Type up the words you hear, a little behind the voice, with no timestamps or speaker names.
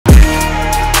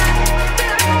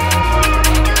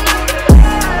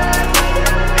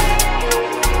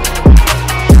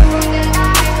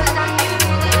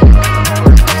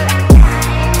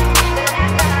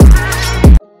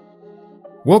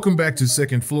Welcome back to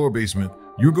Second Floor Basement,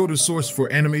 your go-to source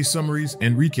for anime summaries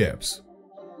and recaps.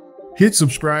 Hit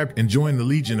subscribe and join the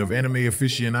legion of anime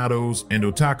aficionados and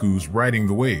otakus riding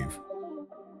the wave.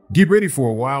 Get ready for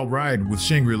a wild ride with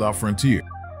Shangri-La Frontier.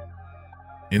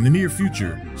 In the near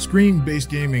future, screen-based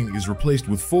gaming is replaced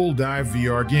with full-dive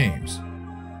VR games.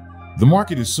 The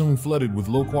market is soon flooded with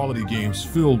low-quality games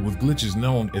filled with glitches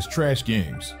known as trash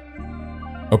games.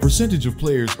 A percentage of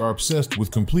players are obsessed with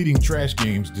completing trash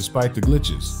games despite the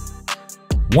glitches.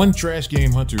 One trash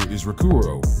game hunter is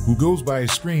Rakurou, who goes by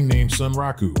his screen name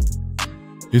Sunraku.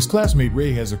 His classmate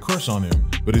Ray has a crush on him,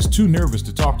 but is too nervous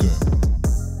to talk to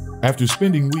him. After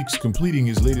spending weeks completing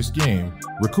his latest game,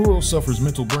 Rakurou suffers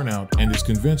mental burnout and is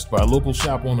convinced by local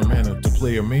shop owner Mana to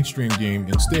play a mainstream game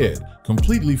instead,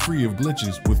 completely free of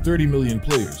glitches with 30 million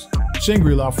players,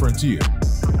 Shangri-La Frontier.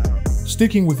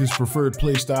 Sticking with his preferred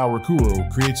playstyle, Rakurou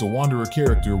creates a wanderer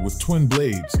character with twin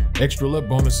blades, extra lep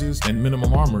bonuses, and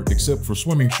minimum armor except for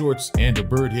swimming shorts and a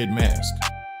bird head mask.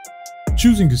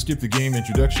 Choosing to skip the game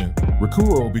introduction,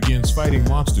 Rakurou begins fighting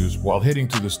monsters while heading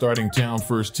to the starting town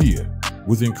First Tier.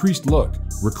 With increased luck,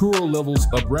 Rakurou levels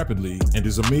up rapidly and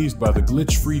is amazed by the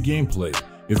glitch-free gameplay,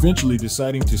 eventually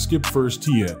deciding to skip First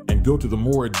Tier and go to the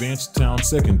more advanced town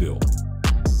Secondil.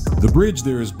 The bridge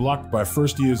there is blocked by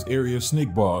First Tier's area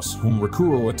snake boss, whom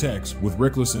Rakurou attacks with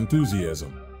reckless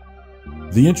enthusiasm.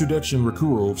 The introduction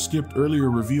Rakurou skipped earlier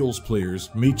reveals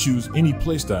players may choose any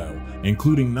playstyle,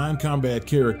 including non-combat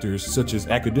characters such as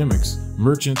academics,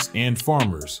 merchants, and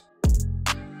farmers.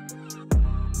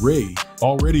 Ray,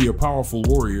 already a powerful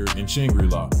warrior in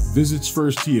Shangri-La, visits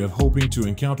First Tier hoping to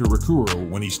encounter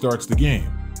Rakurou when he starts the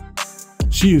game.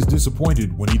 She is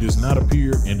disappointed when he does not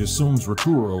appear and assumes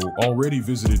Rakurou already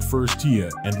visited First Tier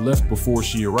and left before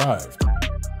she arrived.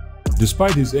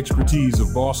 Despite his expertise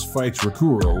of boss fights,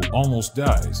 Rakurou almost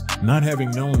dies, not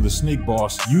having known the snake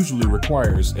boss usually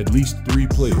requires at least 3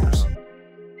 players.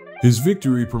 His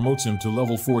victory promotes him to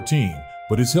level 14,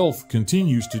 but his health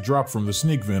continues to drop from the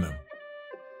snake venom.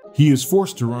 He is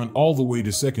forced to run all the way to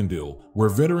Secondil, where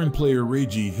veteran player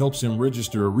Reiji helps him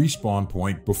register a respawn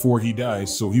point before he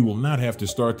dies so he will not have to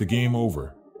start the game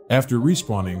over. After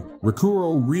respawning,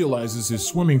 Rakurou realizes his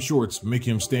swimming shorts make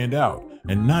him stand out,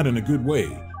 and not in a good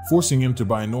way, forcing him to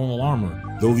buy normal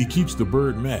armor, though he keeps the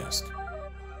bird mask.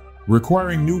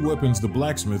 Requiring new weapons, the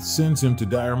blacksmith sends him to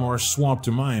Dire Marsh Swamp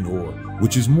to mine ore,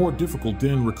 which is more difficult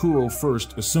than Rakurou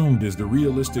first assumed as the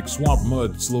realistic swamp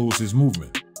mud slows his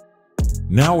movement.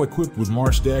 Now equipped with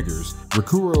marsh daggers,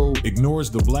 Rakurou ignores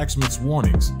the blacksmith's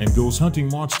warnings and goes hunting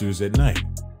monsters at night.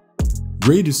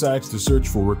 Ray decides to search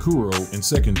for Rakurou in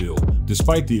Secondil,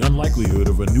 despite the unlikelihood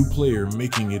of a new player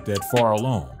making it that far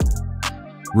alone.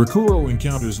 Rakurou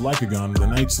encounters Lycagon the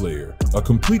Night Slayer, a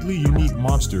completely unique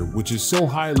monster which is so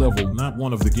high level not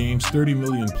one of the game's 30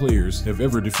 million players have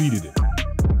ever defeated it.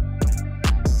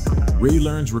 Ray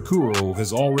learns Rakurou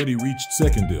has already reached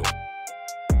Secondil.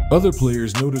 Other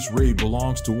players notice Ray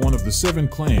belongs to one of the 7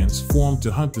 clans formed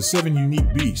to hunt the 7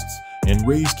 unique beasts, and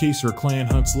Ray's case her clan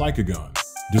hunts Lycagon.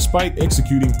 Despite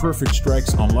executing perfect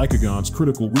strikes on Lycagon's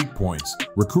critical weak points,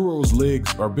 Rakurou's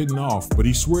legs are bitten off, but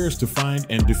he swears to find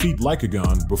and defeat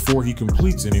Lycagon before he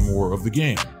completes any more of the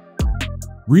game.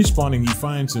 Respawning, he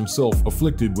finds himself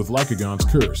afflicted with Lycagon's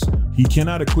curse. He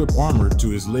cannot equip armor to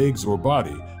his legs or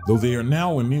body, though they are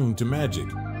now immune to magic.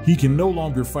 He can no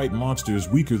longer fight monsters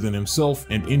weaker than himself,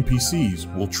 and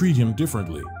NPCs will treat him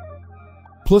differently.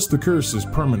 Plus, the curse is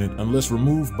permanent unless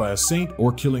removed by a saint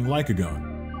or killing Lycagon.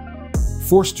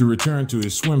 Forced to return to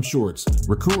his swim shorts,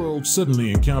 Rakurou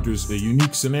suddenly encounters a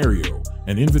unique scenario,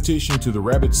 an invitation to the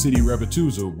Rabbit City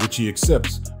Rabbituza, which he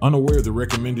accepts, unaware the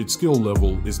recommended skill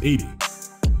level is 80.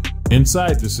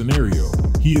 Inside the scenario,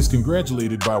 he is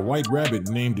congratulated by White Rabbit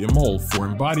named Emol for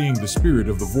embodying the spirit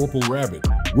of the Vorpal Rabbit,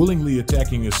 willingly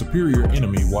attacking a superior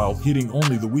enemy while hitting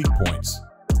only the weak points.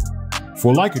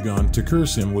 For Lycagon to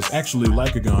curse him was actually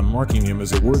Lycagon marking him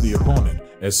as a worthy opponent.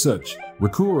 As such,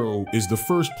 Rakurou is the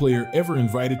first player ever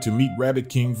invited to meet Rabbit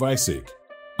King Visake.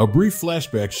 A brief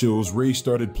flashback shows Ray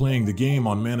started playing the game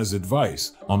on Mana's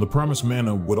advice, on the promise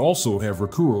Mana would also have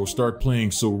Rakurou start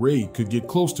playing so Ray could get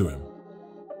close to him.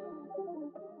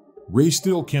 Ray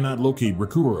still cannot locate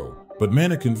Rakurou, but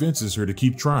Mana convinces her to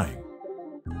keep trying.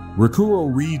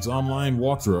 Rakurou reads online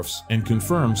walkthroughs and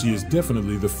confirms he is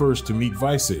definitely the first to meet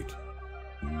Visake.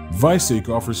 Visake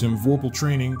offers him Vorpal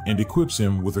training and equips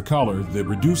him with a collar that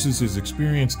reduces his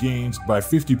experience gains by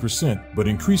 50% but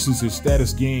increases his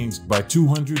status gains by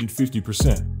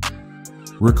 250%.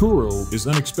 Rakurou is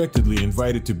unexpectedly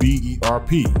invited to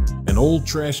BERP, an old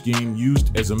trash game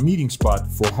used as a meeting spot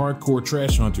for hardcore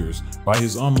trash hunters, by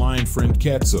his online friend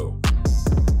Katso.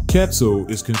 Katsuo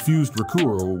is confused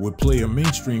Rakurou would play a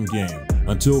mainstream game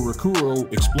until Rakurou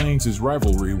explains his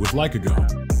rivalry with Lycagon.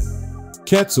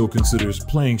 Katsuo considers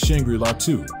playing Shangri-La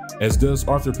too, as does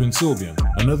Arthur Pensilgan,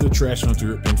 another trash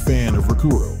hunter and fan of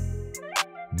Rakurou.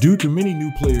 Due to many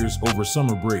new players over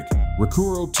summer break,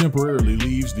 Rakurou temporarily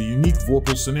leaves the unique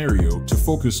Vorpal scenario to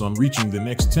focus on reaching the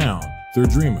next town,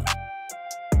 Thirdrima.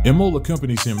 Emol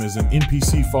accompanies him as an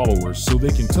NPC follower so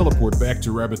they can teleport back to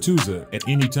Rabbituza at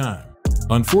any time.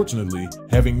 Unfortunately,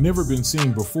 having never been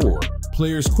seen before,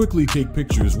 players quickly take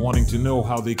pictures wanting to know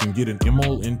how they can get an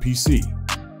Emol NPC.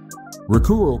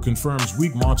 Rakurou confirms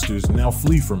weak monsters now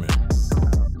flee from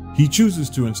him. He chooses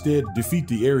to instead defeat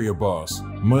the area boss,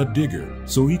 Mud Digger,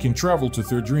 so he can travel to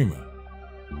Thirdrima.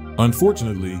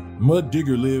 Unfortunately, Mud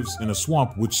Digger lives in a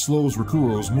swamp which slows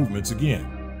Rakurou's movements again.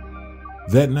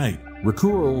 That night,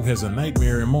 Rakurou has a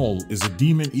nightmare Emol is a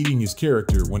demon eating his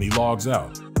character when he logs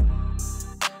out.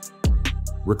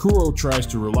 Rakurou tries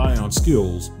to rely on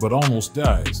skills but almost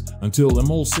dies until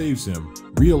Emol saves him,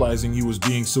 realizing he was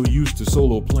being so used to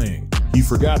solo playing, he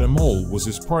forgot Emol was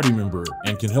his party member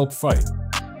and can help fight.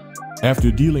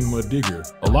 After dealing Mud Digger,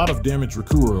 a lot of damage,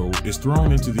 Rakurou is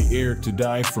thrown into the air to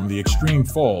die from the extreme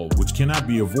fall which cannot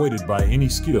be avoided by any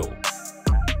skill.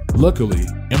 Luckily,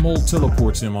 Emol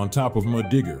teleports him on top of Mud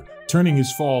Digger, turning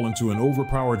his fall into an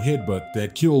overpowered headbutt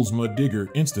that kills Mud Digger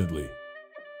instantly.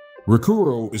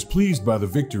 Rakurou is pleased by the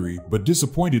victory but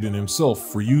disappointed in himself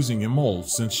for using Emol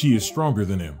since she is stronger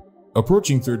than him.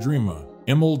 Approaching Thirdrima,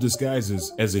 Emol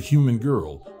disguises as a human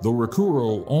girl, though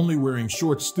Rakurou only wearing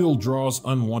shorts still draws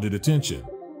unwanted attention.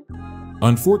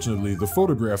 Unfortunately, the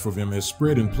photograph of him has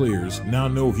spread and players now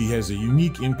know he has a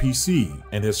unique NPC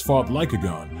and has fought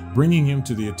Lycagon, bringing him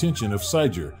to the attention of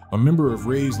Seiger, a member of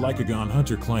Rei's Lycagon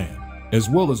hunter clan, as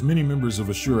well as many members of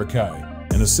Ashura Kai,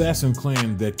 an assassin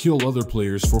clan that kill other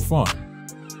players for fun.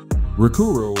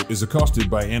 Rakurou is accosted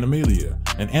by Animalia,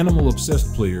 an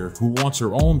animal-obsessed player who wants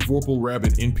her own Vorpal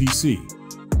Rabbit NPC.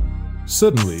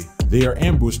 Suddenly, they are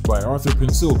ambushed by Arthur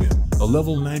Pensilgan, a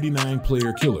level 99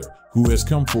 player killer, who has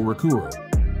come for Rakurou.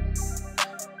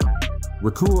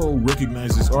 Rakurou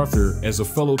recognizes Arthur as a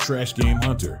fellow trash game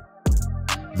hunter.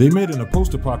 They met in a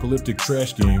post-apocalyptic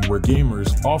trash game where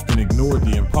gamers often ignored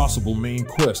the impossible main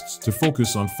quests to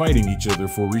focus on fighting each other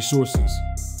for resources.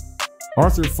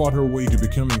 Arthur fought her way to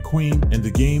becoming queen and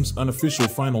the game's unofficial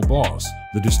final boss,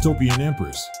 the dystopian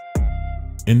empress.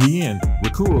 In the end,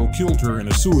 Rakurou killed her in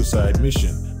a suicide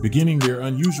mission, beginning their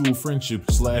unusual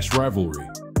friendship/rivalry.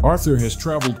 Arthur has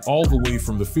traveled all the way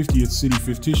from the 50th city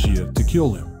Fictitia to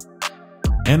kill him.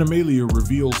 Animalia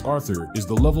reveals Arthur is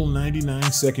the level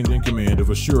 99 second-in-command of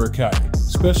Ashura Kai,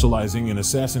 specializing in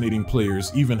assassinating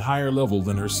players even higher level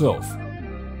than herself.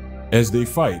 As they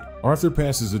fight, Arthur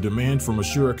passes a demand from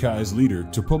Ashura Kai's leader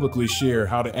to publicly share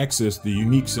how to access the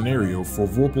unique scenario for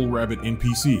Vorpal Rabbit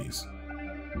NPCs.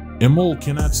 Emol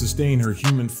cannot sustain her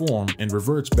human form and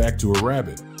reverts back to a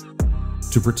rabbit.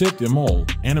 To protect Emol,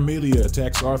 Animalia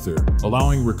attacks Arthur,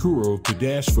 allowing Rakurou to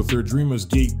dash for Thirdrima's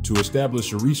gate to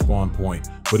establish a respawn point,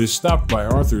 but is stopped by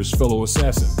Arthur's fellow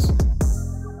assassins.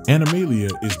 Animalia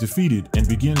is defeated and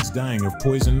begins dying of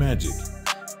poison magic.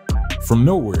 From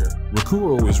nowhere,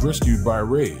 Rakurou is rescued by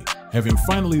Rei, having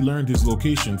finally learned his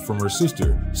location from her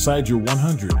sister, Seiger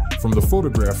 100, from the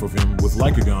photograph of him with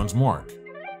Lycagon's mark.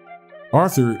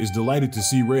 Arthur is delighted to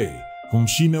see Rei, whom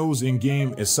she knows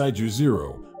in-game as Seiger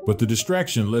 0, but the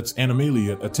distraction lets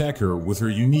Animalia attack her with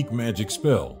her unique magic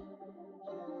spell.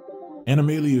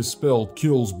 Animalia's spell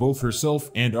kills both herself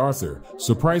and Arthur,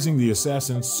 surprising the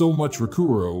assassins so much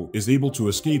Rakurou is able to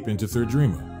escape into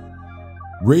Thirdrima.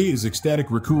 Rei is ecstatic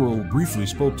Rakurou briefly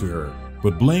spoke to her,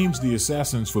 but blames the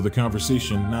assassins for the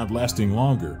conversation not lasting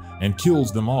longer and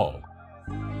kills them all.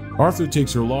 Arthur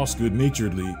takes her loss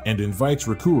good-naturedly and invites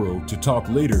Rakurou to talk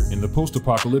later in the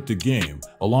post-apocalyptic game,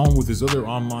 along with his other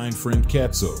online friend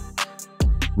Katsuo.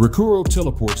 Rakurou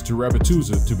teleports to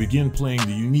Rabbituza to begin playing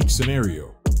the unique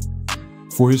scenario.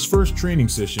 For his first training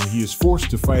session, he is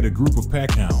forced to fight a group of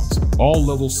packhounds, all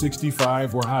level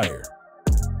 65 or higher.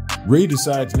 Rei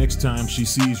decides next time she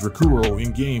sees Rakurou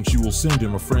in-game she will send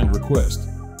him a friend request.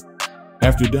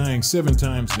 After dying 7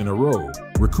 times in a row,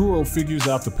 Rakurou figures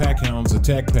out the packhounds'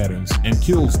 attack patterns and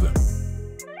kills them.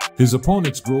 His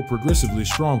opponents grow progressively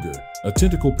stronger: a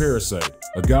tentacle parasite,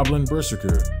 a goblin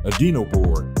berserker, a dino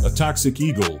boar, a toxic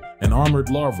eagle, an armored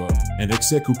larva, an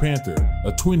execu panther,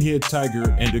 a twin-head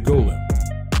tiger, and a golem.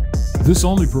 This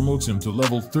only promotes him to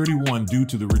level 31 due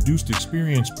to the reduced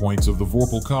experience points of the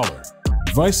Vorpal collar.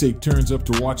 Viseape turns up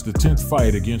to watch the 10th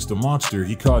fight against a monster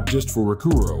he caught just for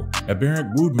Rakurou,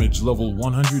 Aberrant Woodmage level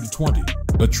 120.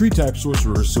 A tree-type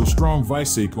sorcerer so strong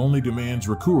Visake only demands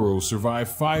Rakurou survive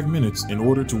 5 minutes in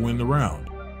order to win the round.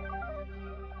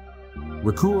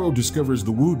 Rakurou discovers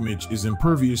the Woodmich is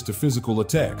impervious to physical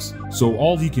attacks, so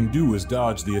all he can do is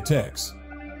dodge the attacks.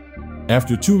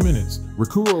 After 2 minutes,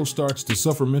 Rakurou starts to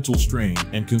suffer mental strain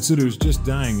and considers just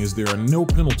dying as there are no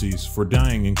penalties for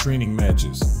dying in training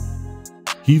matches.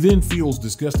 He then feels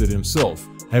disgusted himself,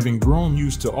 having grown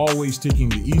used to always taking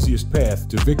the easiest path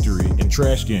to victory in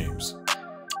trash games.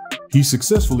 He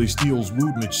successfully steals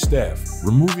Woodmich's staff,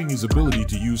 removing his ability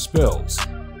to use spells.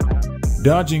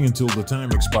 Dodging until the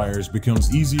time expires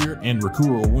becomes easier and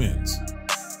Rakurou wins.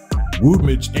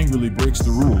 Woodmich angrily breaks the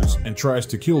rules and tries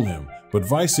to kill him, but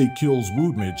Visake kills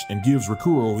Woodmich and gives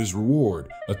Rakurou his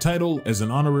reward, a title as an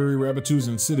honorary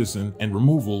Rabbitusan citizen and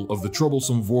removal of the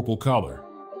troublesome Vorpal collar.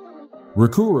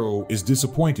 Rakurou is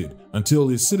disappointed until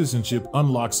his citizenship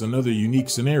unlocks another unique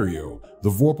scenario, the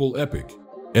Vorpal Epic,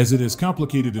 as it has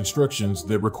complicated instructions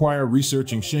that require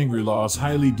researching Shangri-La's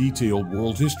highly detailed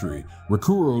world history.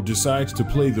 Rakurou decides to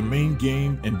play the main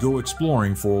game and go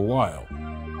exploring for a while.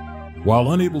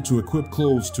 While unable to equip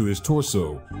clothes to his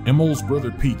torso, Emol's brother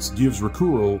Peets gives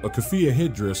Rakurou a keffiyeh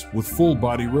headdress with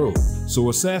full-body robe, so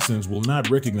assassins will not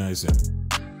recognize him.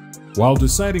 While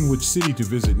deciding which city to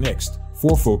visit next,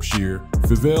 Forfolkshire,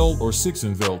 Fivel, or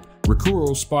Sixenveld,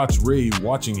 Rakurou spots Ray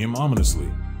watching him ominously.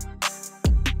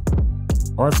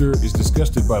 Arthur is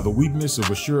disgusted by the weakness of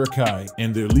Ashura-kai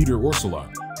and their leader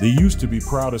Orsalot. They used to be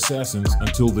proud assassins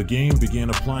until the game began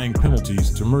applying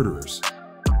penalties to murderers.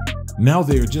 Now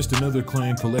they are just another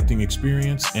clan collecting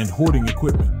experience and hoarding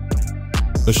equipment.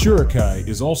 Ashura-kai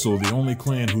is also the only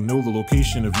clan who know the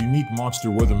location of unique monster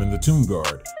Weatherman the Tomb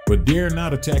Guard, but dare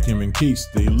not attack him in case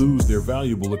they lose their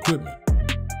valuable equipment.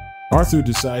 Arthur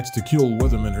decides to kill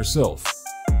Weatherman herself.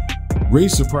 Ray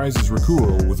surprises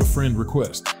Rakurou with a friend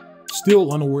request.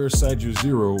 Still unaware Saiju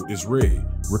Zero is Ray,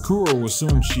 Rakurou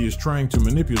assumes she is trying to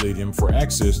manipulate him for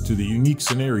access to the unique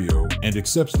scenario and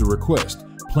accepts the request,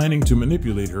 planning to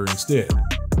manipulate her instead.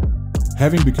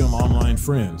 Having become online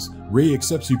friends, Ray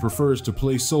accepts he prefers to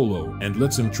play solo and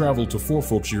lets him travel to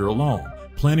Forfolkshire alone,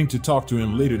 planning to talk to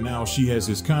him later now she has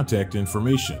his contact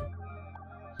information.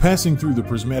 Passing through the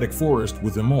prismatic forest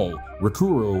with Emol,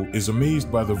 Rakurou is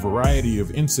amazed by the variety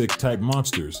of insect-type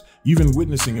monsters, even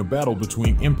witnessing a battle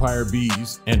between empire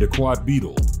bees and a quad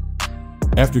beetle.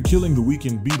 After killing the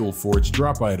weakened beetle for its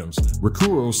drop items,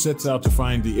 Rakurou sets out to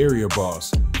find the area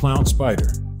boss, Clown Spider.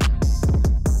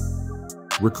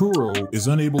 Rakurou is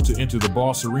unable to enter the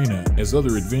boss arena as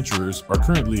other adventurers are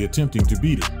currently attempting to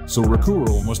beat it, so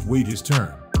Rakurou must wait his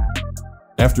turn.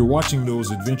 After watching those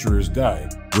adventurers die,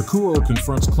 Rakurou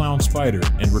confronts Clown Spider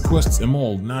and requests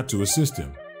Emol not to assist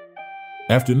him.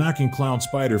 After knocking Clown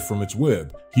Spider from its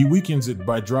web, he weakens it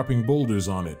by dropping boulders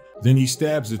on it, then he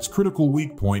stabs its critical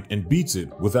weak point and beats it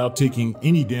without taking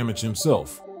any damage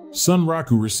himself.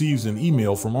 Sunraku receives an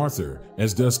email from Arthur,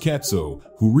 as does Katso,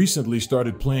 who recently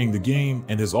started playing the game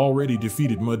and has already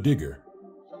defeated Mud Digger.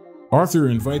 Arthur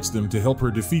invites them to help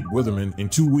her defeat Weatherman in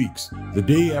 2 weeks, the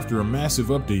day after a massive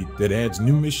update that adds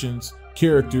new missions,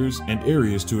 characters, and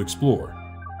areas to explore.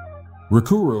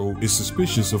 Rakurou is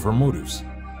suspicious of her motives.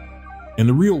 In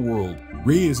the real world,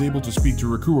 Ray is able to speak to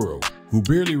Rakurou, who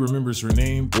barely remembers her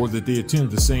name or that they attend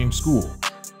the same school.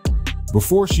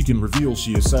 Before she can reveal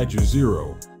she is Saiju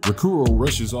Zero, Rakurou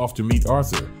rushes off to meet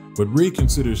Arthur, but Ray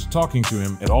considers talking to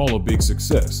him at all a big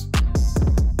success.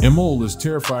 Emol is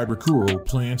terrified Rakurou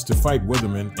plans to fight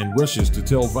Weatherman and rushes to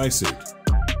tell Visake.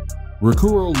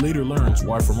 Rakurou later learns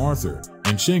why from Arthur,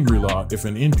 in Shangri-La if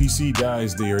an NPC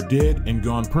dies they are dead and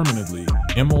gone permanently,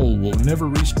 Emol will never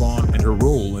respawn and her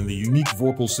role in the unique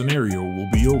Vorpal scenario will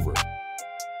be over.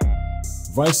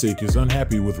 Visake is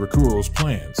unhappy with Rakurou's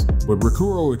plans, but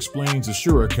Rakurou explains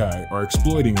Ashura-kai are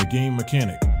exploiting a game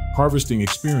mechanic, harvesting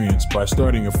experience by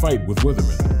starting a fight with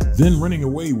Weatherman, then running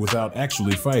away without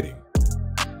actually fighting.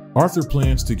 Arthur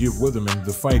plans to give Weatherman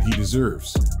the fight he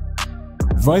deserves.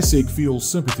 Visake feels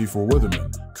sympathy for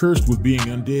Weatherman, cursed with being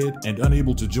undead and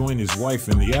unable to join his wife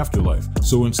in the afterlife,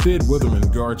 so instead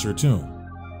Weatherman guards her tomb.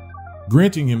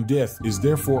 Granting him death is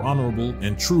therefore honorable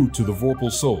and true to the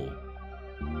Vorpal soul.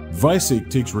 Visake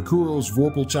takes Rakurou's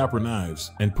Vorpal chopper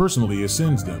knives and personally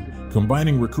ascends them,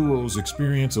 combining Rakurou's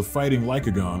experience of fighting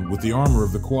Lycagon with the armor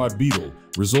of the quad beetle,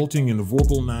 resulting in the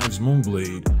Vorpal knives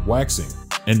Moonblade, waxing,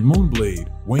 and Moonblade,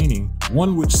 waning,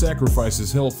 one which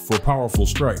sacrifices health for powerful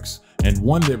strikes, and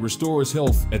one that restores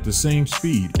health at the same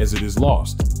speed as it is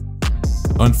lost.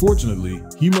 Unfortunately,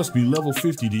 he must be level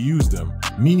 50 to use them,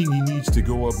 meaning he needs to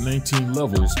go up 19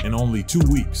 levels in only 2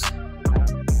 weeks.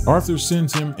 Arthur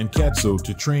sends him and Katsuo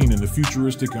to train in the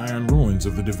futuristic iron ruins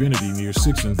of the divinity near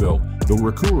Sixenveld, though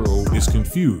Rakurou is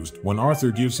confused when Arthur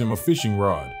gives him a fishing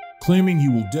rod, claiming he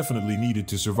will definitely need it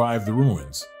to survive the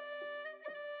ruins.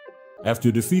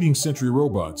 After defeating sentry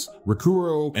robots,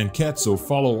 Rakurou and Katsuo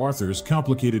follow Arthur's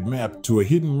complicated map to a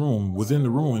hidden room within the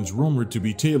ruins rumored to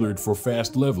be tailored for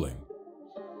fast leveling.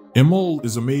 Emol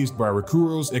is amazed by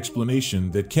Rakurou's explanation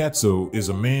that Katsuo is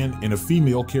a man in a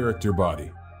female character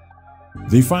body.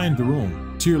 They find the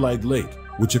room, Tearlight Lake,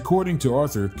 which according to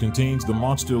Arthur contains the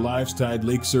monster Lives-Tide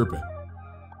Lake Serpent.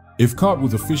 If caught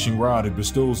with a fishing rod, it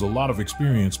bestows a lot of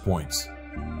experience points.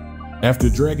 After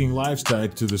dragging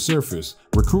Lives-Tide to the surface,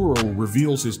 Rakurou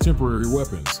reveals his temporary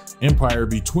weapons, Empire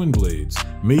B twin blades,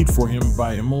 made for him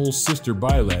by Emol's sister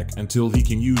Bylak until he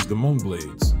can use the moon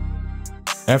blades.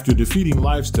 After defeating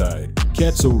Lives-Tide,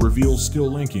 Katsuo reveals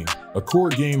skill linking, a core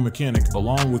game mechanic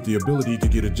along with the ability to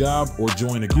get a job or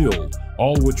join a guild,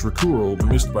 all which Rakurou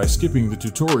missed by skipping the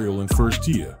tutorial in first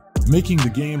tier, making the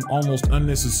game almost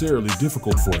unnecessarily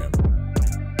difficult for him.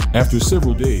 After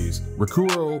several days,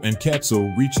 Rakurou and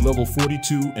Katsuo reach level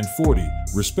 42 and 40,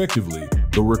 respectively,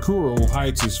 though Rakurou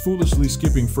hides his foolishly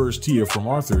skipping first tier from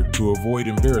Arthur to avoid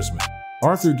embarrassment.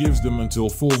 Arthur gives them until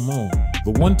full moon,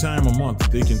 the one time a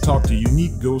month they can talk to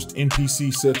unique ghost NPC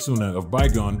Setsuna of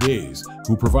bygone days,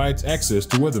 who provides access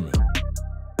to Weatherman.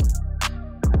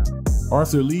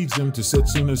 Arthur leads them to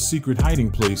Setsuna's secret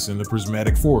hiding place in the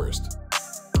prismatic forest.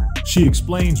 She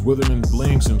explains Weatherman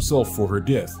blames himself for her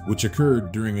death, which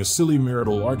occurred during a silly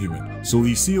marital argument, so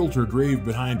he sealed her grave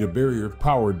behind a barrier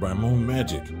powered by moon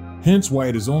magic, hence why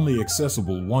it is only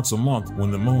accessible once a month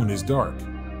when the moon is dark.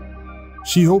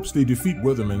 She hopes they defeat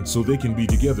Weatherman so they can be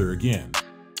together again.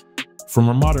 From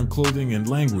her modern clothing and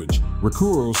language,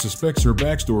 Rakurou suspects her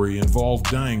backstory involved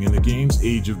dying in the game's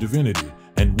Age of Divinity,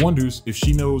 and wonders if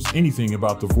she knows anything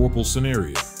about the Vorpal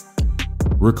scenario.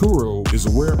 Rakurou is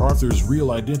aware Arthur's real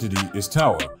identity is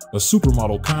Tawa, a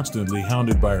supermodel constantly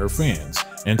hounded by her fans,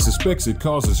 and suspects it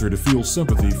causes her to feel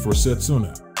sympathy for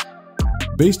Setsuna.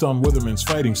 Based on Weatherman's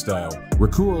fighting style,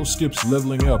 Rakurou skips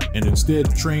leveling up and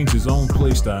instead trains his own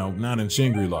playstyle not in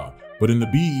Shangri-La, but in the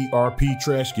BERP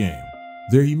trash game.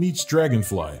 There he meets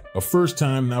Dragonfly, a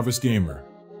first-time novice gamer.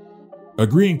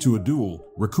 Agreeing to a duel,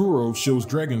 Rakurou shows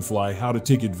Dragonfly how to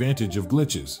take advantage of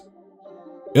glitches.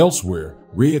 Elsewhere,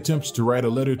 Rei attempts to write a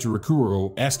letter to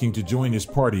Rakurou asking to join his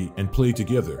party and play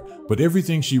together, but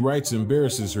everything she writes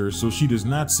embarrasses her, so she does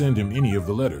not send him any of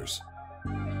the letters.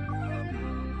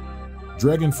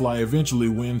 Dragonfly eventually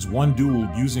wins one duel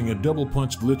using a double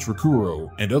punch glitch Rakurou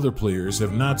and other players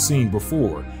have not seen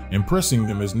before, impressing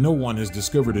them as no one has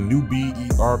discovered a new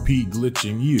BERP glitch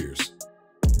in years.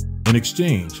 In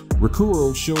exchange,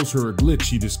 Rakurou shows her a glitch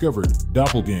he discovered,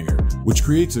 Doppelganger, which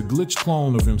creates a glitch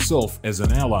clone of himself as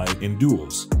an ally in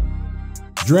duels.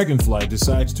 Dragonfly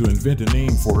decides to invent a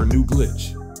name for her new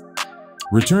glitch.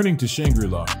 Returning to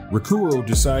Shangri-La, Rakurou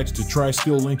decides to try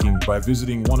skill linking by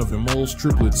visiting one of Emol's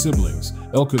triplet siblings,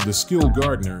 Elka the Skill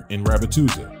Gardener in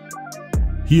Rabatuza.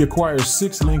 He acquires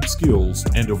 6 linked skills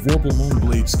and a Vorpal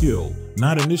Moonblade skill,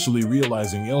 not initially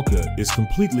realizing Elka is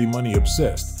completely money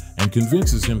obsessed, and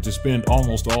convinces him to spend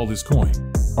almost all his coin.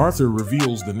 Arthur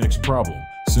reveals the next problem.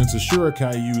 Since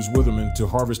Ashurakai use Weatherman to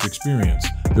harvest experience,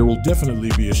 there will definitely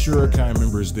be Ashurakai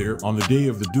members there on the day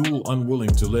of the duel unwilling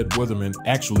to let Weatherman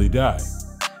actually die.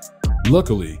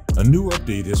 Luckily, a new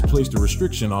update has placed a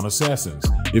restriction on assassins.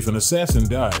 If an assassin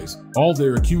dies, all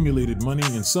their accumulated money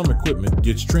and some equipment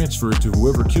gets transferred to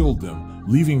whoever killed them,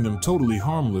 leaving them totally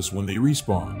harmless when they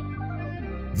respawn.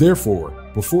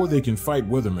 Therefore, before they can fight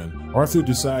Weatherman, Arthur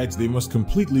decides they must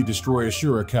completely destroy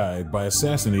Ashurakai by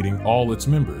assassinating all its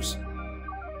members.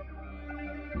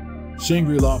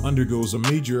 Shangri-La undergoes a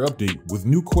major update with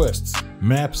new quests,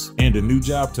 maps, and a new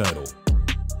job title.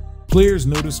 Players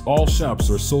notice all shops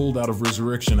are sold out of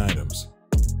resurrection items.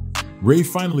 Rei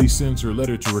finally sends her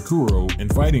letter to Rakurou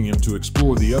inviting him to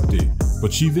explore the update,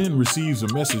 but she then receives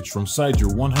a message from Seiger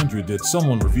 100 that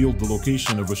someone revealed the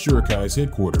location of Ashurai's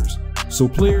headquarters, so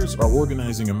players are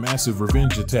organizing a massive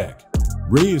revenge attack.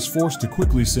 Rei is forced to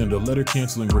quickly send a letter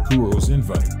canceling Rakurou's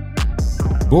invite.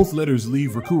 Both letters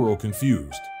leave Rakurou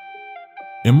confused.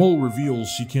 Emol reveals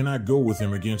she cannot go with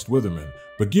him against Weatherman,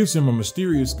 but gives him a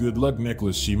mysterious good luck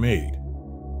necklace she made.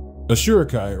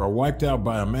 Ashurakai are wiped out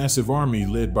by a massive army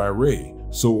led by Rei,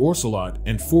 so Orcelot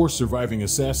and 4 surviving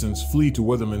assassins flee to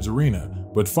Weatherman's arena,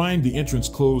 but find the entrance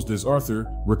closed as Arthur,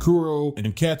 Rakurou,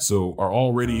 and Katsuo are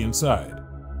already inside.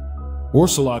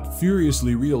 Orcelot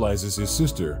furiously realizes his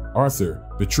sister, Arthur,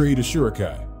 betrayed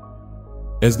Ashurakai.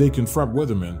 As they confront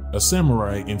Weatherman, a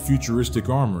samurai in futuristic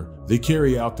armor, they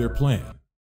carry out their plan.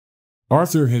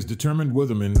 Arthur has determined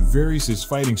Weatherman varies his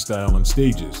fighting style and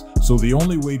stages, so the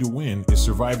only way to win is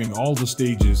surviving all the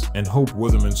stages and hope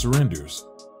Weatherman surrenders.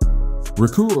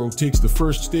 Rakurou takes the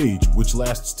first stage, which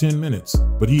lasts 10 minutes,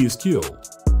 but he is killed.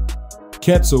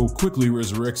 Katsuo quickly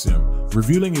resurrects him,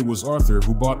 revealing it was Arthur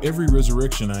who bought every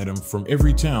resurrection item from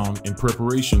every town in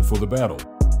preparation for the battle.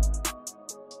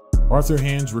 Arthur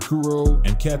hands Rakurou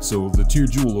and Katsuo the tier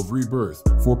jewel of rebirth,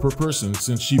 4 per person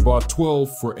since she bought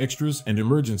 12 for extras and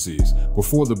emergencies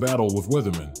before the battle with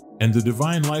Weatherman, and the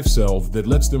divine life salve that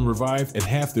lets them revive at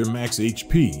half their max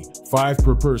HP, 5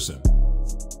 per person.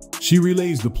 She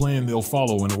relays the plan they'll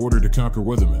follow in order to conquer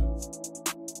Weatherman.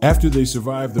 After they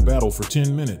survive the battle for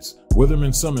 10 minutes,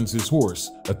 Weatherman summons his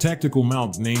horse, a tactical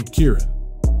mount named Kirin.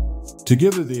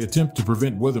 Together they attempt to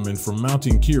prevent Weatherman from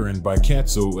mounting Kirin by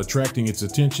Katsuo attracting its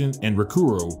attention and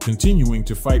Rakurou continuing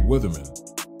to fight Weatherman.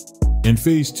 In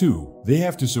Phase 2, they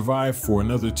have to survive for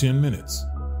another 10 minutes.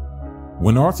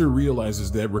 When Arthur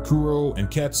realizes that Rakurou and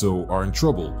Katsuo are in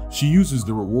trouble, she uses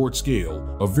the reward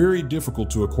scale, a very difficult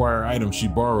to acquire item she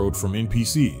borrowed from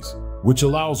NPCs, which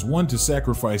allows one to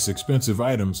sacrifice expensive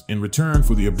items in return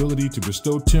for the ability to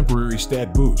bestow temporary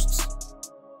stat boosts.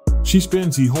 She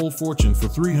spends his whole fortune for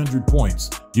 300 points,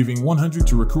 giving 100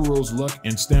 to Rakurou's luck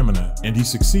and stamina, and he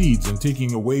succeeds in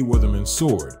taking away Weatherman's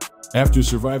sword. After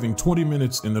surviving 20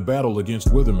 minutes in the battle against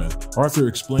Weatherman, Arthur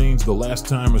explains the last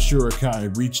time a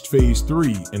Shurikai reached Phase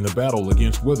 3 in the battle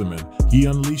against Weatherman, he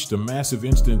unleashed a massive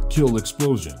instant kill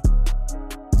explosion.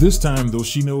 This time though,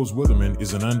 she knows Weatherman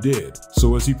is an undead,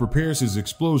 so as he prepares his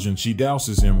explosion she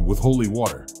douses him with holy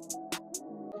water.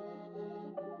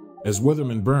 As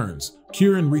Weatherman burns,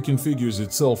 Kirin reconfigures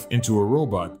itself into a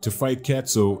robot to fight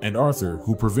Katsuo and Arthur,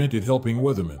 who prevent it helping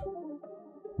Weatherman.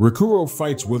 Rakurou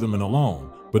fights Weatherman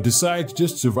alone, but decides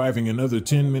just surviving another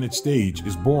 10-minute stage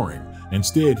is boring.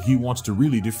 Instead, he wants to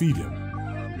really defeat him.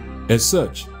 As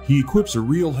such, he equips a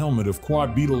real helmet of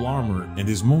quad beetle armor and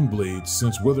his moonblades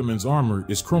since Weatherman's armor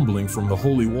is crumbling from the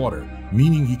holy water,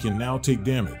 meaning he can now take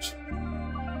damage.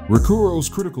 Rakurou's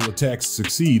critical attacks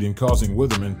succeed in causing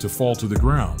Weatherman to fall to the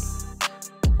ground.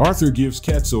 Arthur gives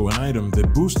Katsuo an item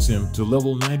that boosts him to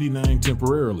level 99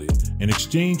 temporarily, in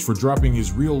exchange for dropping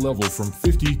his real level from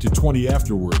 50 to 20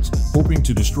 afterwards, hoping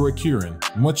to destroy Kirin,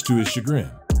 much to his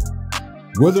chagrin.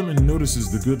 Weatherman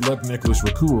notices the good luck necklace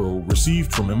Rakurou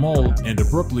received from Emol and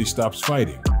abruptly stops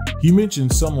fighting. He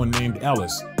mentions someone named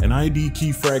Alice, an ID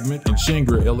key fragment in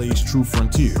Shangri-La's True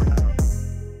Frontier.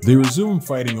 They resume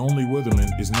fighting, only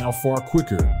Weatherman is now far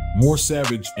quicker, more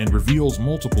savage, and reveals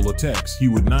multiple attacks he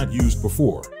would not use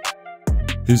before.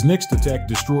 His next attack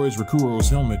destroys Rakurou's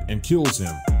helmet and kills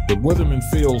him, but Weatherman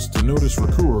fails to notice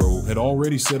Rakurou had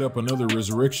already set up another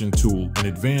resurrection tool in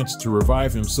advance to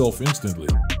revive himself instantly.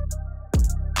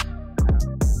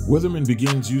 Weatherman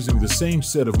begins using the same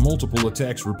set of multiple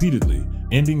attacks repeatedly,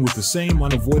 ending with the same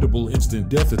unavoidable instant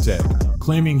death attack,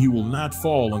 claiming he will not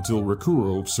fall until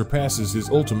Rakurou surpasses his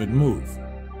ultimate move.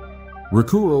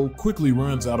 Rakurou quickly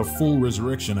runs out of full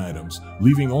resurrection items,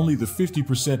 leaving only the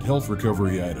 50% health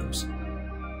recovery items.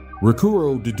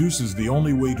 Rakurou deduces the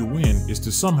only way to win is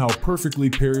to somehow perfectly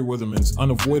parry Weatherman's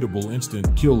unavoidable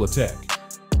instant kill attack.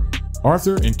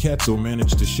 Arthur and Katsuo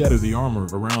manage to shatter the armor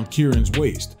around Kirin's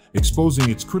waist,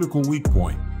 exposing its critical weak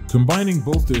point. Combining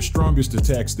both their strongest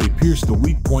attacks, they pierce the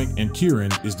weak point and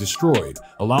Kirin is destroyed,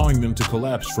 allowing them to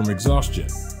collapse from exhaustion.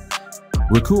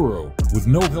 Rakurou, with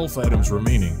no health items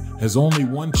remaining, has only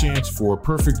one chance for a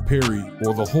perfect parry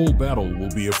or the whole battle will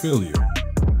be a failure.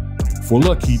 For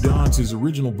luck, he dons his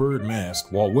original bird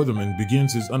mask while Weatherman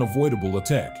begins his unavoidable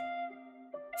attack.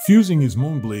 Fusing his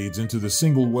moonblades into the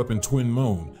single-weapon twin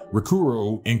moon,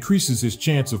 Rakurou increases his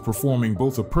chance of performing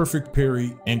both a perfect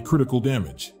parry and critical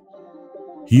damage.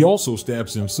 He also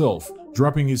stabs himself,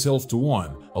 dropping his health to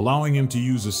 1, allowing him to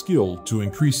use a skill to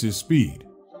increase his speed.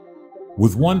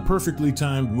 With one perfectly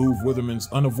timed move, Weatherman's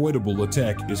unavoidable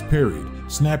attack is parried,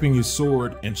 snapping his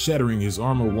sword and shattering his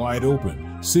armor wide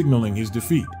open, signaling his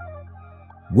defeat.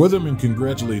 Weatherman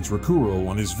congratulates Rakurou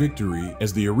on his victory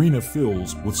as the arena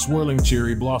fills with swirling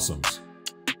cherry blossoms.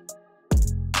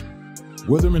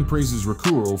 Weatherman praises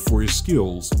Rakurou for his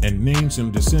skills and names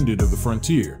him descendant of the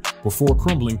frontier, before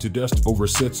crumbling to dust over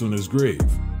Setsuna's grave.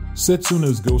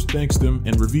 Setsuna's ghost thanks them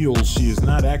and reveals she is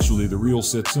not actually the real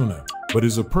Setsuna, but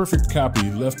is a perfect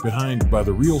copy left behind by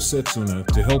the real Setsuna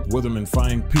to help Weatherman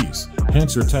find peace,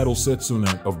 hence her title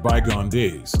Setsuna of Bygone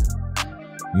Days.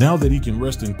 Now that he can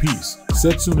rest in peace,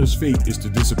 Setsuna's fate is to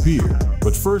disappear,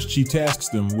 but first she tasks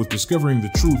them with discovering the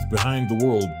truth behind the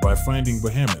world by finding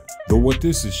Bahamut, though what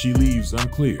this is she leaves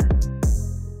unclear.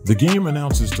 The game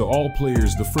announces to all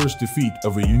players the first defeat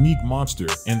of a unique monster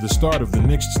and the start of the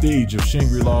next stage of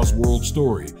Shangri-La's world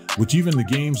story, which even the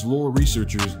game's lore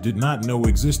researchers did not know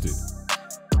existed.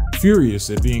 Furious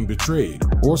at being betrayed,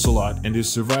 Ocelot and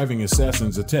his surviving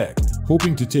assassins attack,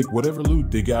 hoping to take whatever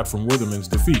loot they got from Weatherman's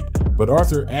defeat, but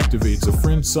Arthur activates a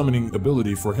friend summoning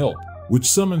ability for help, which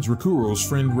summons Rakurou's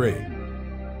friend Ray.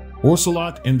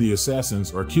 Ocelot and the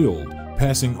assassins are killed,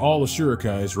 passing all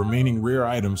Ashurikai's remaining rare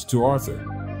items to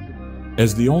Arthur.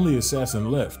 As the only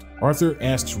assassin left, Arthur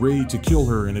asks Ray to kill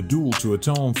her in a duel to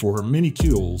atone for her many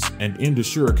kills and end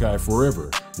Ashurikai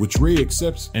forever, which Ray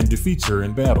accepts and defeats her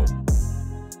in battle.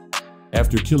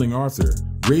 After killing Arthur,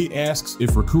 Ray asks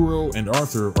if Rakurou and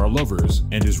Arthur are lovers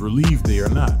and is relieved they are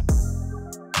not.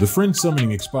 The friend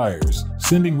summoning expires,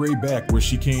 sending Ray back where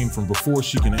she came from before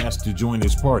she can ask to join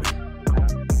his party.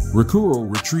 Rakurou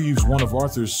retrieves one of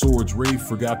Arthur's swords Ray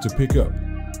forgot to pick up.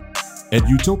 At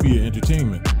Utopia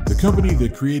Entertainment, the company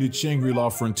that created Shangri-La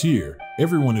Frontier,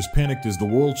 everyone is panicked as the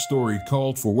world story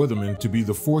called for Weatherman to be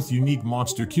the fourth unique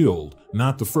monster killed,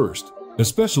 not the first,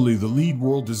 especially the lead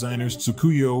world designers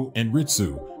Tsukuyo and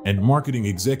Ritsu, and marketing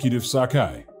executive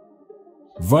Sakai.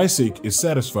 Visake is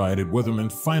satisfied at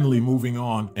Weatherman finally moving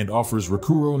on and offers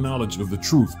Rakurou knowledge of the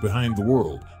truth behind the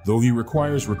world, though he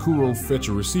requires Rakurou fetch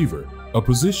a receiver, a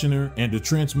positioner, and a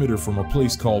transmitter from a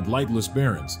place called Lightless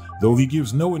Barrens, though he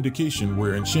gives no indication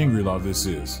where in Shangri-La this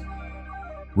is.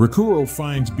 Rakurou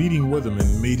finds beating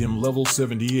Weatherman made him level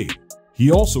 78. He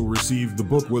also received the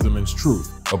book Weatherman's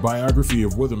Truth, a biography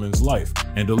of Weatherman's life,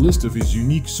 and a list of his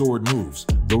unique sword moves,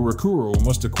 though Rakurou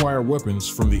must acquire weapons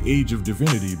from the Age of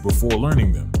Divinity before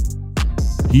learning them.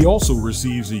 He also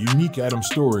receives a unique item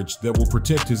storage that will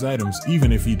protect his items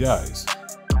even if he dies.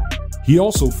 He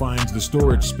also finds the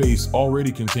storage space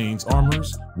already contains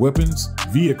armors, weapons,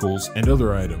 vehicles, and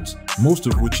other items, most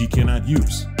of which he cannot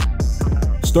use.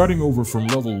 Starting over from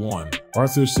level 1,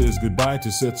 Arthur says goodbye to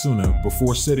Setsuna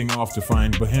before setting off to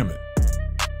find Bahamut.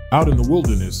 Out in the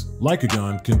wilderness,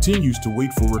 Lycagon continues to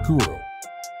wait for Rakurou.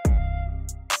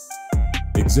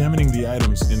 Examining the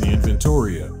items in the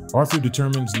inventoria, Arthur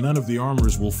determines none of the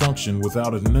armors will function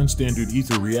without a non-standard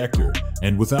ether reactor,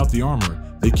 and without the armor,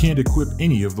 they can't equip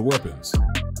any of the weapons.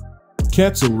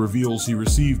 Katsu reveals he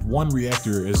received one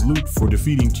reactor as loot for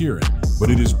defeating Kirin, but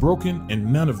it is broken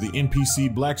and none of the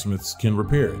NPC blacksmiths can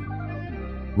repair it.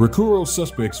 Rakurou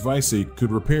suspects Visake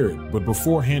could repair it, but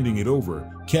before handing it over,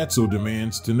 Katsu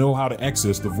demands to know how to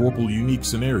access the Vorpal unique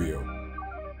scenario.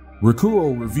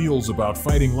 Rakurou reveals about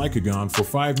fighting Lycagon for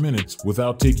 5 minutes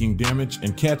without taking damage,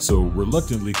 and Katsu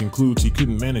reluctantly concludes he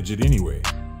couldn't manage it anyway.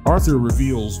 Arthur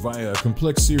reveals via a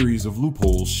complex series of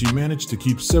loopholes she managed to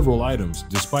keep several items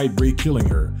despite Ray killing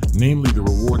her, namely the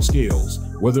reward scales,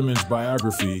 Weatherman's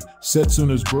biography,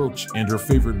 Setsuna's brooch, and her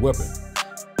favorite weapon.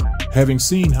 Having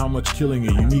seen how much killing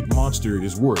a unique monster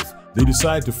is worth, they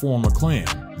decide to form a clan,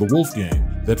 the Wolf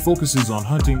Gang, that focuses on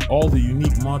hunting all the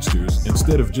unique monsters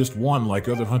instead of just one like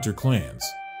other hunter clans.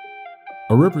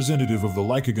 A representative of the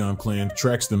Lycagon clan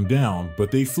tracks them down,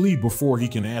 but they flee before he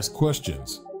can ask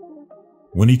questions.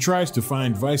 When he tries to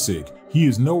find Visake, he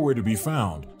is nowhere to be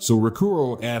found, so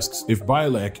Rakurou asks if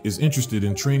Bylak is interested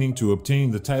in training to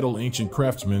obtain the title Ancient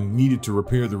Craftsman needed to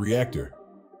repair the reactor.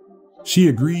 She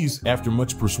agrees after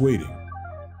much persuading.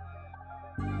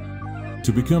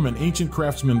 To become an Ancient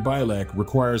Craftsman, Bylak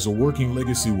requires a working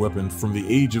legacy weapon from the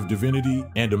Age of Divinity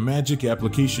and a magic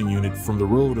application unit from the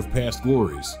Road of Past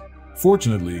Glories.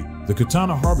 Fortunately, the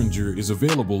Katana Harbinger is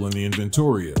available in the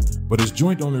Inventoria, but as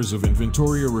joint owners of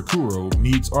Inventoria, Rakurou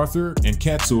needs Arthur and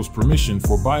Katsu's permission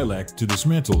for Bylak to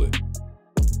dismantle it.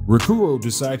 Rakurou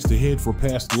decides to head for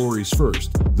Past Glories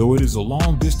first, though it is a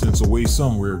long distance away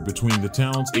somewhere between the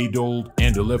towns Adold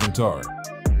and Eleventar.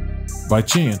 By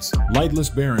chance, Lightless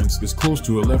Barrens is close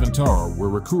to Eleventar, where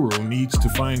Rakurou needs to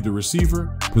find the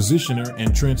receiver, positioner,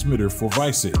 and transmitter for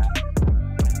Visake.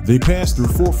 They pass through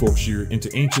Forfolkshire into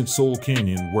Ancient Soul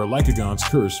Canyon, where Lycagon's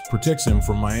curse protects him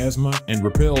from miasma and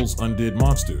repels undead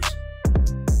monsters.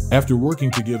 After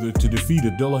working together to defeat a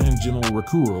Dullahan General,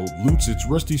 Rakurou loots its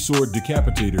rusty sword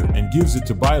Decapitator and gives it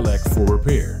to Bylak for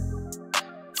repair.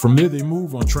 From there they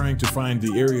move on trying to find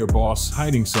the area boss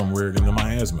hiding somewhere in the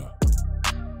miasma.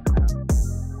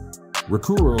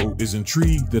 Rakurou is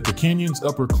intrigued that the canyon's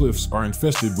upper cliffs are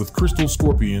infested with crystal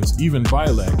scorpions. Even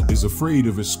Bylak is afraid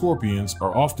of his scorpions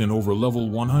are often over level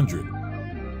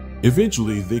 100.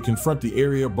 Eventually, they confront the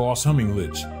area boss Humming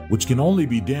Lich, which can only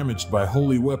be damaged by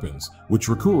holy weapons, which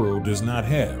Rakurou does not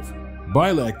have.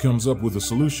 Bylak comes up with a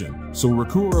solution, so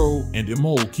Rakurou and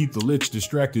Imol keep the Lich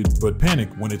distracted but panic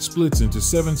when it splits into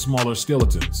 7 smaller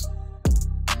skeletons.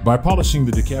 By polishing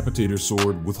the decapitator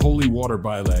sword with holy water,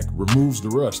 Bylak removes the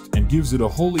rust and gives it a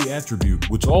holy attribute,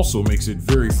 which also makes it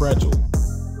very fragile.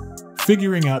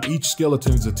 Figuring out each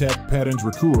skeleton's attack patterns,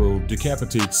 Rakurou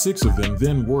decapitates 6 of them,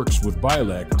 then works with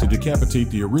Bylak to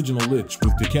decapitate the original Lich,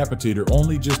 with Decapitator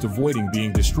only just avoiding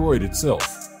being destroyed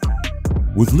itself.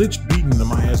 With Lich beaten, the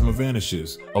miasma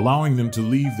vanishes, allowing them to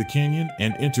leave the canyon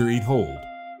and enter 8-hold.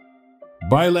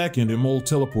 Bylak and Imol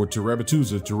teleport to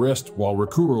Rabbituza to rest while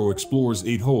Rakurou explores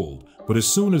 8-hold, but as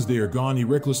soon as they are gone, he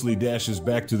recklessly dashes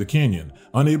back to the canyon,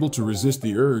 unable to resist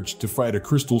the urge to fight a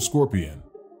crystal scorpion.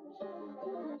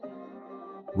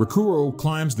 Rakurou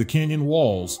climbs the canyon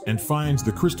walls and finds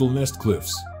the crystal nest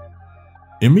cliffs.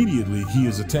 Immediately, he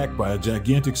is attacked by a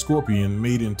gigantic scorpion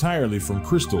made entirely from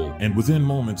crystal, and within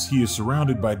moments he is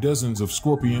surrounded by dozens of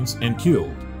scorpions and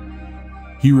killed.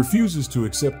 He refuses to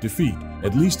accept defeat,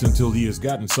 at least until he has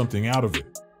gotten something out of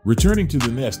it. Returning to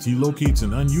the nest, he locates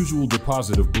an unusual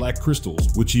deposit of black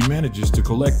crystals, which he manages to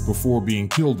collect before being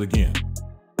killed again.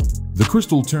 The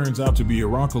crystal turns out to be a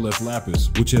Roncoleth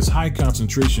lapis, which has high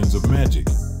concentrations of magic.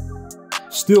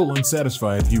 Still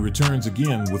unsatisfied, he returns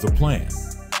again with a plan.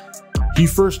 He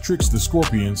first tricks the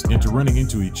scorpions into running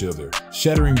into each other,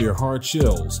 shattering their hard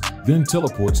shells, then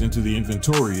teleports into the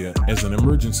Inventoria as an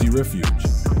emergency refuge.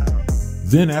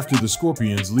 Then after the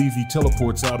scorpions leave, he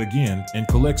teleports out again and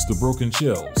collects the broken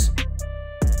shells.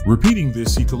 Repeating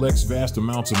this, he collects vast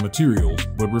amounts of materials,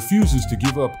 but refuses to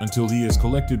give up until he has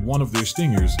collected one of their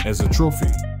stingers as a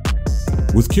trophy.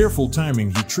 With careful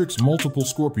timing, he tricks multiple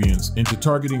scorpions into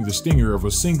targeting the stinger of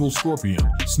a single scorpion,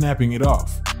 snapping it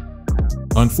off.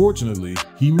 Unfortunately,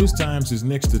 he mistimes his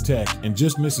next attack and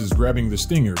just misses grabbing the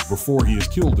stinger before he is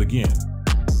killed again.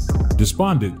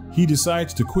 Despondent, he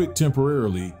decides to quit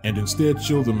temporarily and instead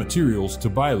show the materials to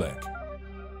Bylak.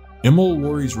 Imol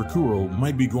worries Rakurou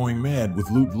might be going mad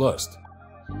with loot lust.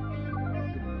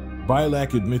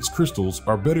 Bylak admits crystals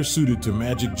are better suited to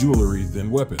magic jewelry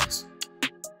than weapons.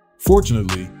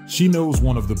 Fortunately, she knows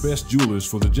one of the best jewelers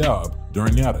for the job,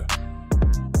 Darnyata.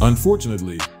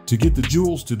 Unfortunately, to get the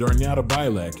jewels to Darnyata,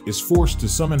 Bylak is forced to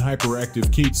summon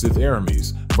hyperactive Kate Sith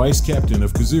Aramis, vice captain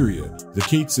of Kaziria, the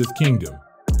Kate Sith Kingdom.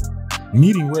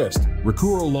 Needing rest,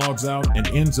 Rakurou logs out and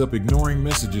ends up ignoring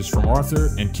messages from Arthur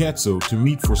and Katso to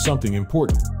meet for something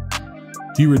important.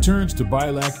 He returns to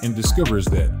Bylak and discovers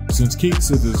that, since Kate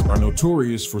Sithas are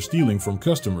notorious for stealing from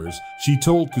customers, she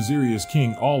told Kaziria's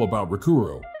king all about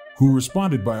Rakurou, who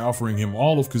responded by offering him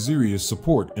all of Kaziria's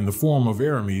support in the form of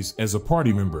Aramis as a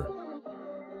party member.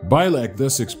 Bylak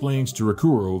thus explains to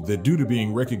Rakurou that due to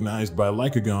being recognized by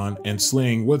Lycagon and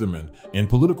slaying Weathermen, in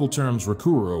political terms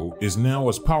Rakurou is now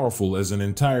as powerful as an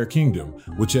entire kingdom,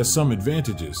 which has some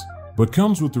advantages, but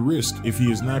comes with the risk if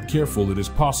he is not careful. It is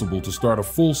possible to start a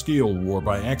full-scale war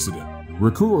by accident.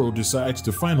 Rakurou decides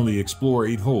to finally explore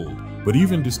 8-hold, but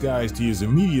even disguised he is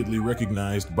immediately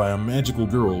recognized by a magical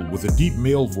girl with a deep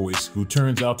male voice who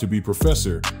turns out to be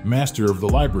Professor, Master of the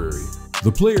Library,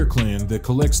 the player clan that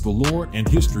collects the lore and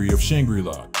history of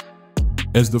Shangri-La.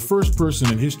 As the first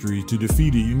person in history to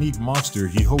defeat a unique monster,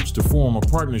 he hopes to form a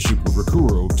partnership with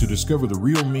Rakurou to discover the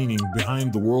real meaning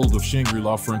behind the world of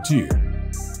Shangri-La Frontier.